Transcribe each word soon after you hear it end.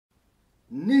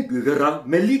Nigra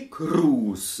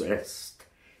melicrus est,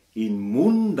 in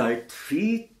munda et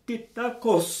fitita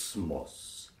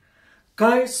cosmos,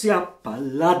 caesia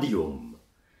palladium,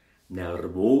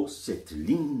 nervos et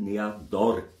linea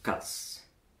dorcas.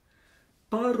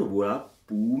 Parvula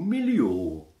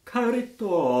pumilio,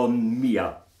 cariton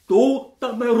mia,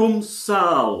 tota merum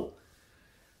sal,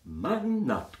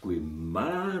 magnatque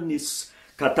manis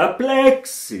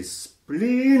cataplexis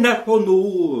plena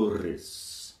honoris.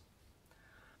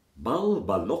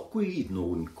 Balba loqui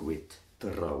nunquit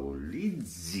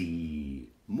traulidzi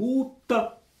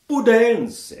muta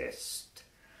pudens est,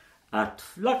 at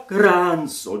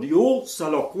flagrans odiosa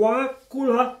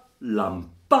loquacula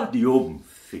lampadium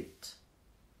fit.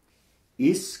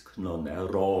 Isc non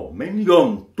ero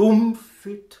menion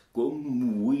fit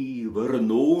cum viver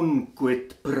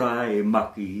nunquit prae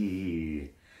maci,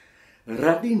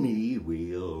 radini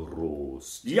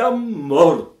viros diam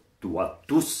mortua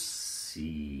tussi.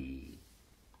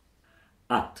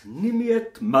 At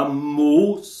nimiet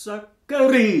mammosa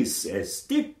caris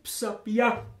est ipsa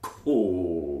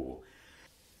piacco,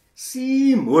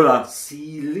 simula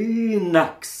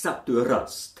silinax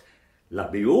saturast,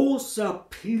 labiosa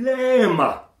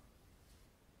pilema.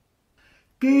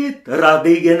 Citra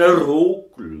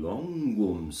degeneroc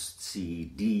longum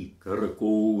scidicer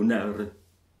coner,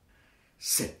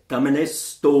 settamen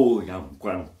estoiam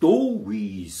quanto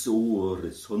vis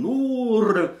oris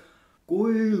honor,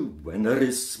 quae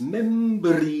veneris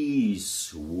membris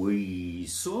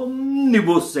vis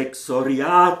omnibus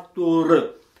exoriatur,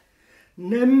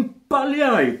 nem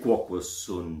paliae quoquos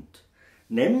sunt,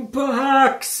 nem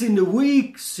pax in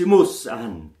viximus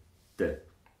ante,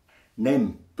 nem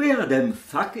pedem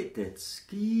facit et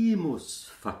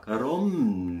scimus facer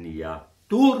omnia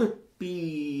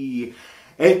turpi,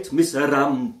 et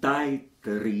miseram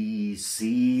taetri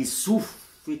si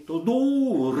suffit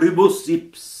odoribus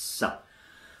ipsa,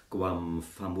 quam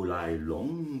famulae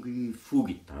longi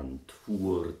fugitant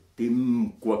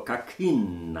furtimque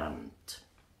cacinant.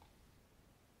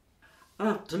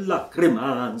 At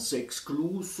lacrimans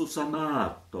exclusus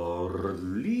amator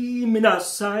limina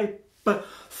saep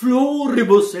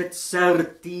floribus et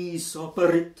certis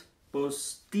operit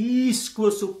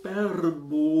postisque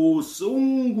superbus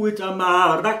unguit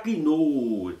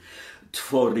amaracino,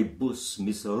 tvoribus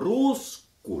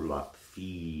miseroscula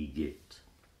figit.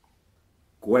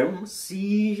 Quem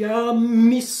sia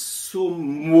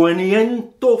missum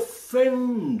veniento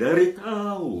fenderit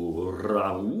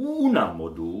aura una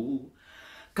modu,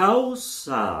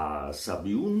 causa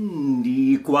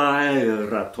sabiundi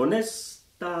quaerat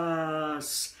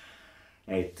honestas,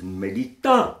 et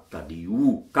meditata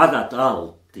diu cadat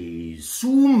alti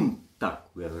sumta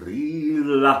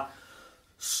querila,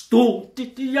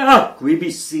 stultit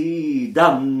iacquibisi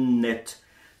damnet,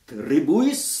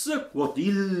 tribuisse quod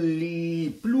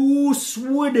illi plus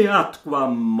videat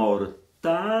quam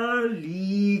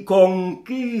mortali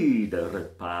concidere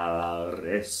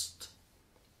parest.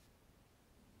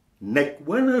 Nec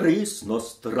veneris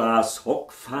nostras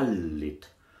hoc fallit,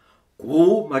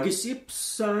 quo magis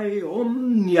ipsae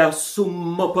omnia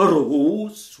summa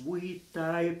parvus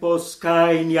vitae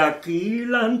poscae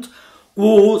acilant,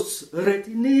 quos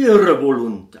retinere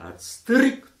voluntat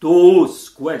strictos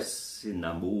ques in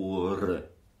amor.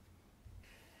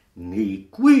 Ni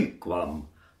quiquam,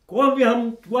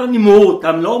 quaviam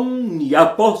animotam omnia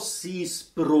possis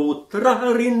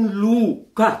protrare in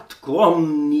lucat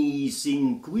omnis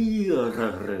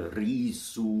inquirere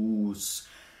risus,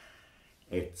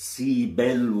 et si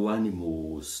bello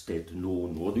animus et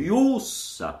non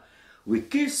odiosa,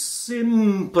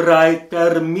 vicissim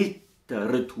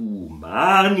praetermitter tu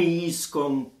manis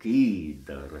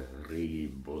concidere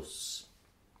ribus.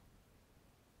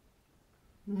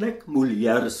 Nec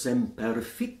mulier semper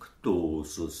ficto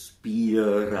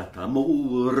suspirat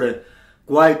amore,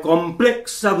 quae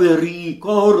complexa viri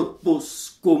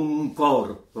corpus cum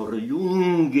corpore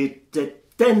jungit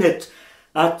et tenet,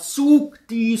 at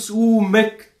suctis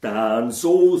humectans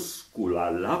oscula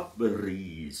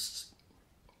labris.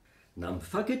 Nam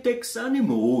facit ex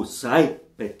animo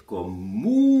saepet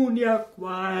communia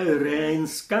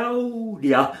quaerens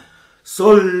gaudia,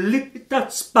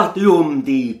 solicitat spatium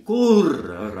di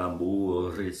currer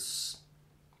amoris.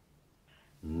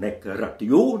 Nec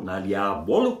rationalia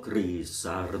volcris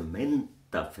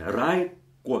armenta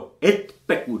feraeque et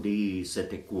pecudis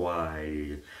et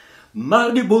equae,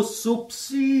 maribus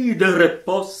subsidere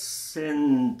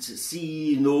possent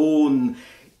si non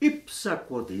ipsa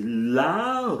quod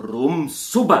illarum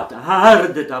subat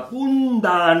ardet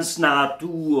abundans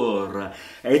natura,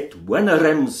 et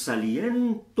venerem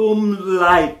salientum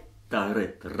laeta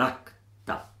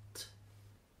retractat.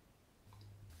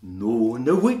 non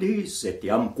vidis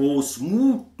etiam quos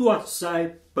mutua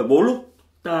saepe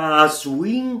voluptas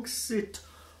vinxit,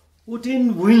 ut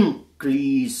in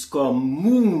vinclis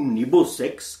communibus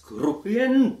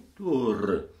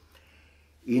excrupientur,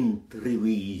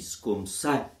 intrivis cum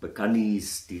saepe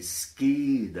canistis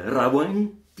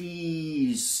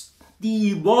cideraventis,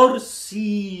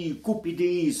 divorsi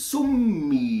cupidis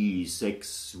summis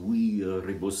ex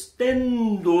viribus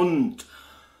tendunt,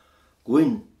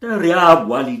 quinteria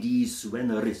validis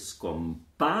veneris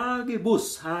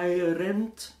compagibus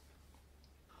haerent,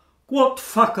 quod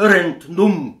facerent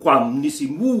numquam nisi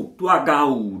mutua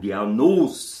gaudia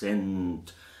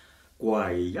nocent,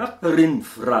 quae aperin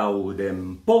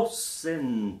fraudem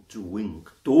possent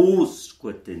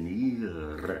vinctosque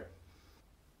tenire.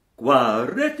 Qua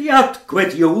retiat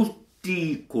quet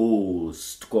iuti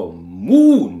cost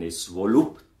communis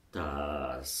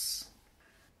voluptas.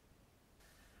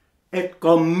 Et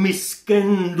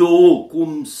commiscendo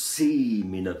cum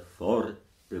simine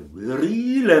forte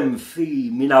virilem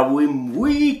femina vim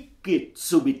vicit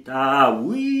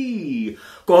subitavi,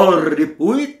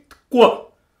 corripuitque,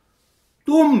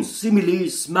 tum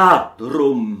similis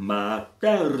matrum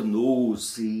materno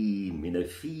simine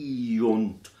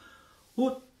fiunt,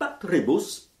 ut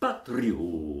patribus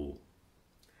patrio.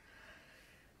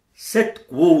 Sed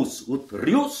quos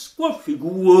utriusque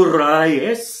figurae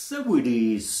esse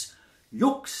vidis,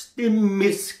 iuxtim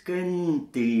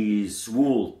miscentis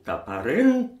vulta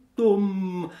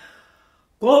parentum,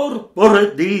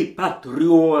 corpore de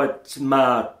patrio et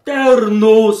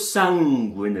materno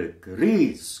sanguine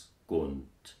criscunt.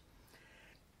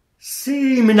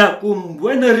 Simina cum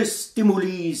veneris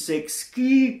stimulis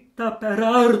excita per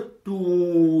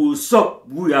artus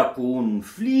obvia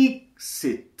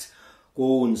conflixit,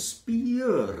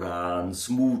 conspirans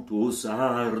mutus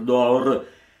ardor,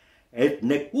 et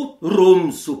nec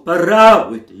utrum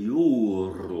superavit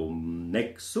iurum,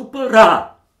 nec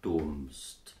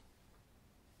superatumst.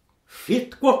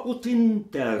 Fit quacut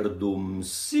interdum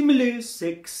similis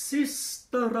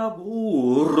exister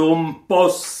laborum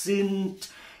possint,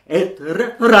 et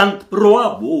referant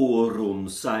proaborum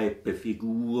saepe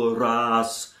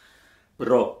figuras,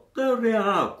 proptere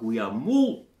aquia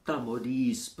multa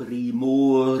modis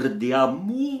primordia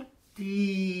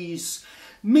multis,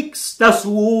 mixtas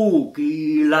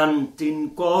vocilant in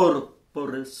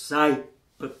corpore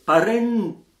saepe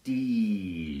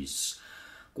parentis,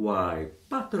 quae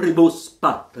patribus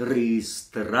patris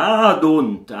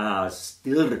tradunt a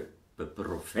stirpe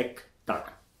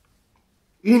profecta.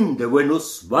 Inde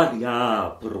venus varia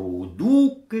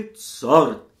producit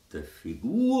sorte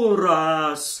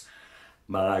figuras,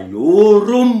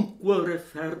 maiorumque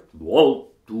refert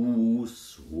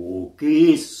voltus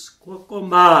vocisque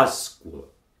comasque.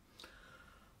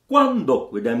 Quando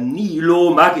quidem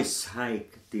nilo magis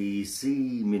haecti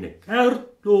simine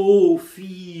certo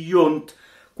fiunt,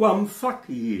 quam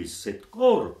facis et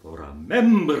corpora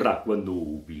membra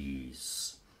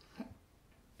nubis.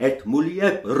 Et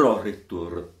mulier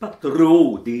proritur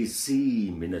patro de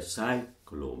simine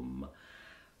saeclum,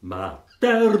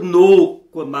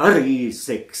 maternoque maris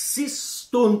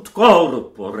existunt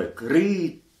corpore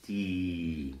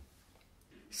criti.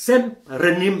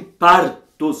 Semper in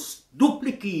partus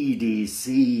duplicidi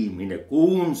simine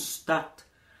constat,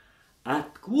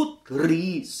 atquod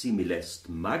simile est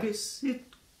magis et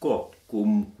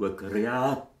quodcumque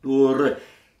creatur,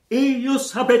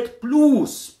 eius habet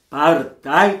plus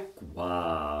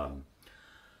partaequa.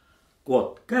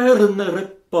 Quod cernere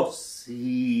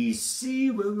possi si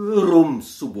verum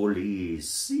suboli,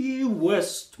 si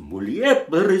vest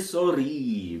mulieris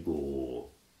origo.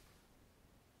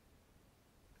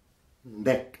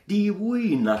 Nec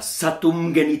divina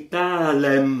satum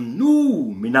genitalem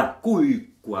numina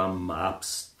cuiquam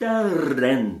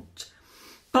absterrent,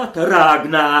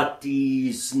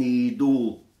 pateragnatis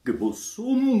nidugibus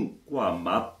umquam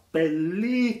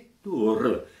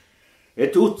appellitur,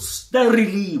 et ut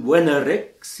sterili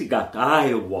venerexigat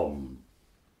aevom.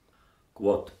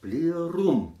 Quod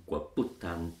plierumque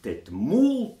putant et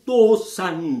multo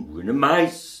sanguine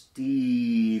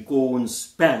maesti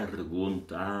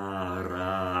conspergunt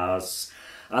aras,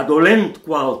 adolent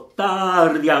qual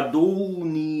taria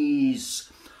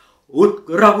donis, ut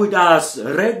gravidas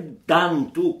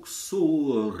reddant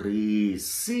uxori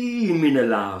simine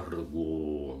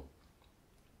largo.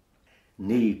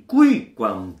 Ni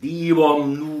quiquam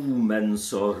divom numen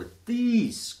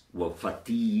sortisque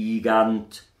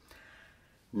fatigant,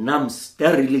 nam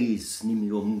sterilis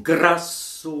nimium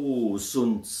grasso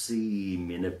sunt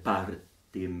simine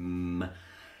partim,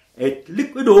 et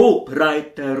liquido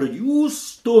praeter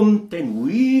justum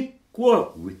tenuique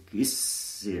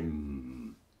vicissim.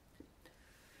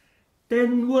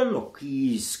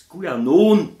 locis quia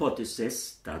non potes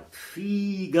estat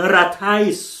figurat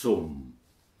haesum,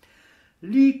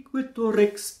 liquitur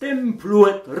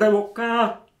extempluet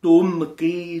revocatum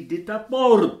cedit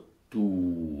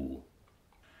abortu.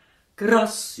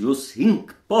 Gracius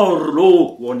hinc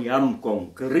porro quoniam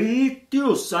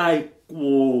concretius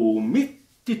aequo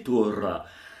mittitur,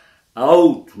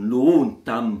 aut non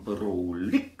tam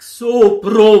prolixo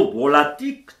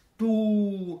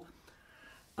provolatictu,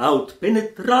 aut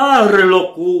penetrare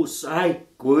locus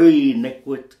aeque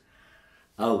nequit,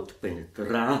 aut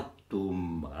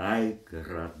penetratum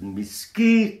aegrat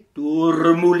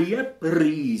miscitur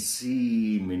muliepri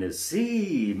simine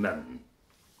semen.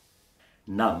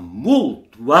 Nam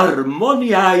multu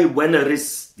harmoniae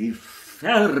veneris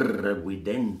differre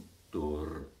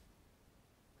videntur.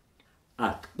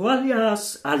 At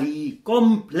qualias ali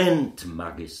complent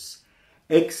magis,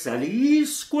 ex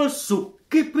aliisque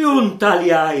succipiunt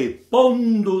aliae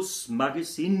pondus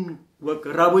magis inque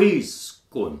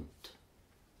graviscunt,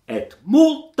 et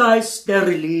multae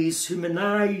sterilis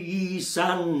hymenaeis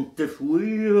ante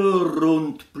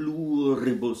fuerunt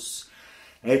pluribus,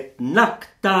 et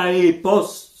nactae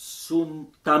post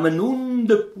sunt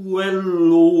amenunde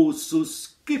puello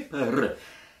susciper,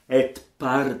 et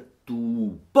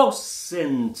partu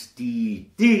possent di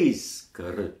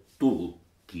discere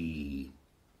tulci.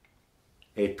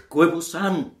 Et quibus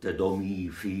ante domi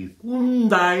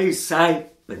fecundae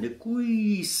saepene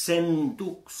quisent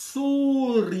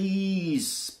uxoris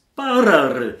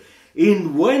parar,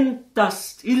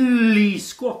 inventas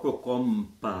illis quoque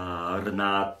compar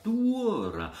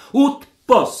natura, ut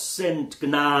possent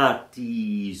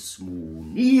gnatis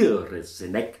munire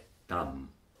senectam.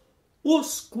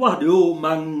 Usquadio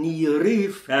magni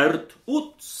refert,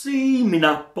 ut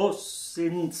semina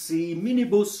possent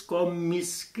seminibus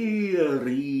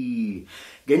commisceri,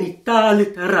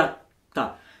 genitalit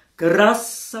ratta,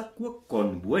 grassa quo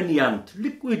conveniant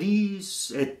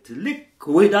liquidis et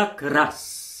liquida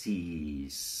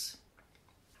grassis.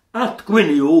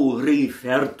 Atquenio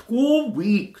refert quo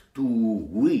victu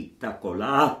vita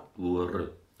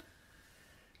collatur,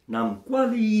 nam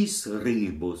qualis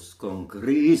rebus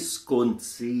concrescunt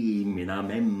semina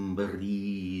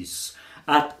membris,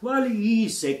 at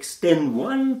qualis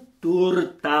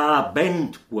extenuantur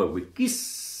tabentque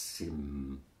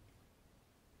vicissim.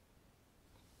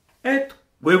 Et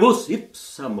quibus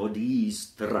ipsa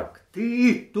modis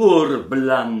tractetur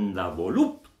blanda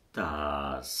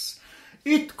voluptas,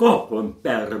 et quocum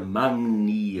per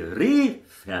magni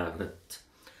refert,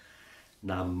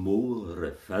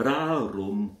 namore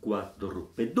ferarum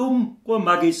quadrupedumque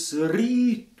magis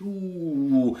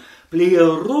ritu,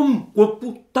 plerumque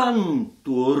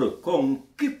putantur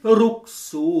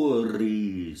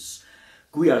conciperuxoris,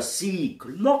 quia sic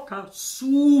loca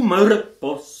sumere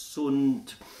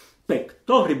possunt,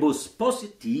 pectoribus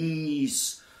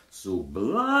positis,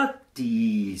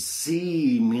 sublati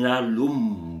semina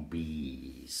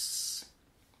lumbis.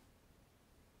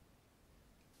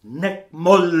 Nec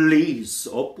mollis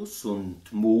opus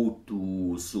sunt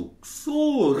motus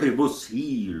uxoribus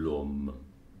hilum.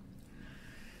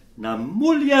 Nam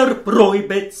mulier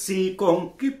prohibet si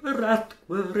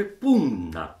conciperatque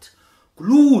repugnat,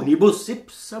 clunibus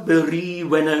ipsa veri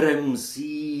venerem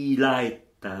sila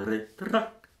etta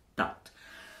retractat,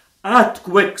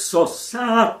 atque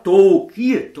exosato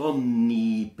quiet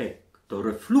omni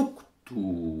pectore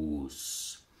fluctus,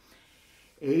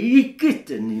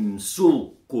 eicitenim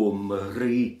sulcum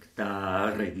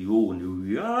ricta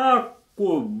regioni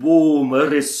aqua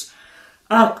vomeris,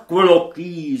 atque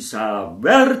locis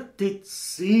avertit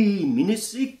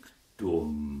seminis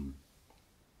ictum.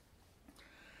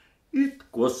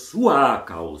 Itquo sua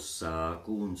causa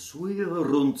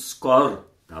consuerunt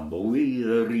scorta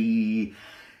moveri,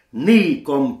 ni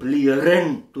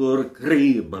complirentur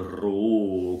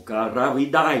cribro,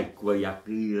 caravidaeque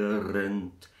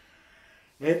iacirent,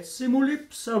 et simul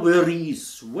ipsa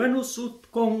veris venus ut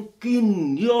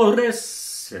concinio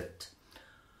resset,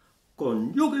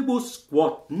 coniugibus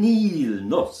quod nihil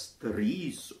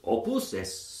nostris opus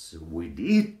esse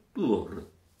viditur.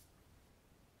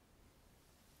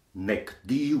 Nec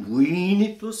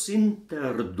divinitus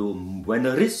interdum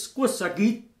venerisque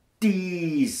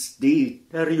sagittis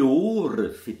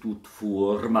deterior fitut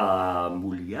forma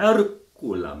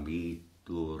muliercula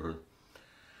mitur,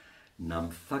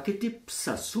 nam facit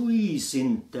ipsa suis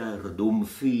interdum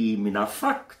femina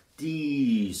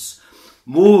factis,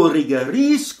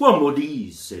 morigerisque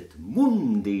modis et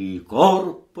mundi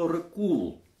corpore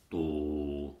culto,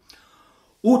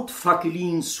 ut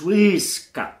facilin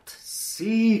suescat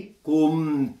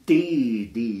secum te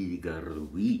diger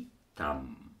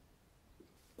vitam.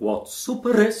 quod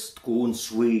superest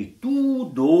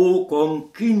consuetudo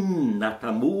concinat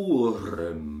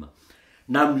amorem,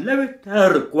 nam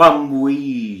leviter quam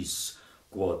vis,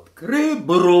 quod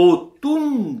crebro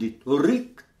tundit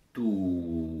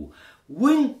rictu,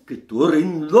 vincitur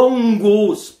in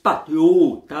longo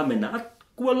spatio tamen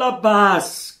atqua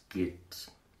labascit.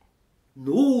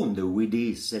 Non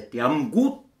vides etiam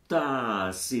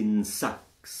guttas in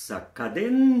saxa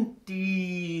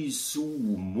cadentis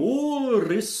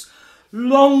humoris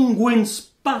longo in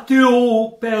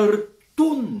spatio per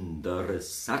tundere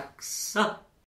saxa.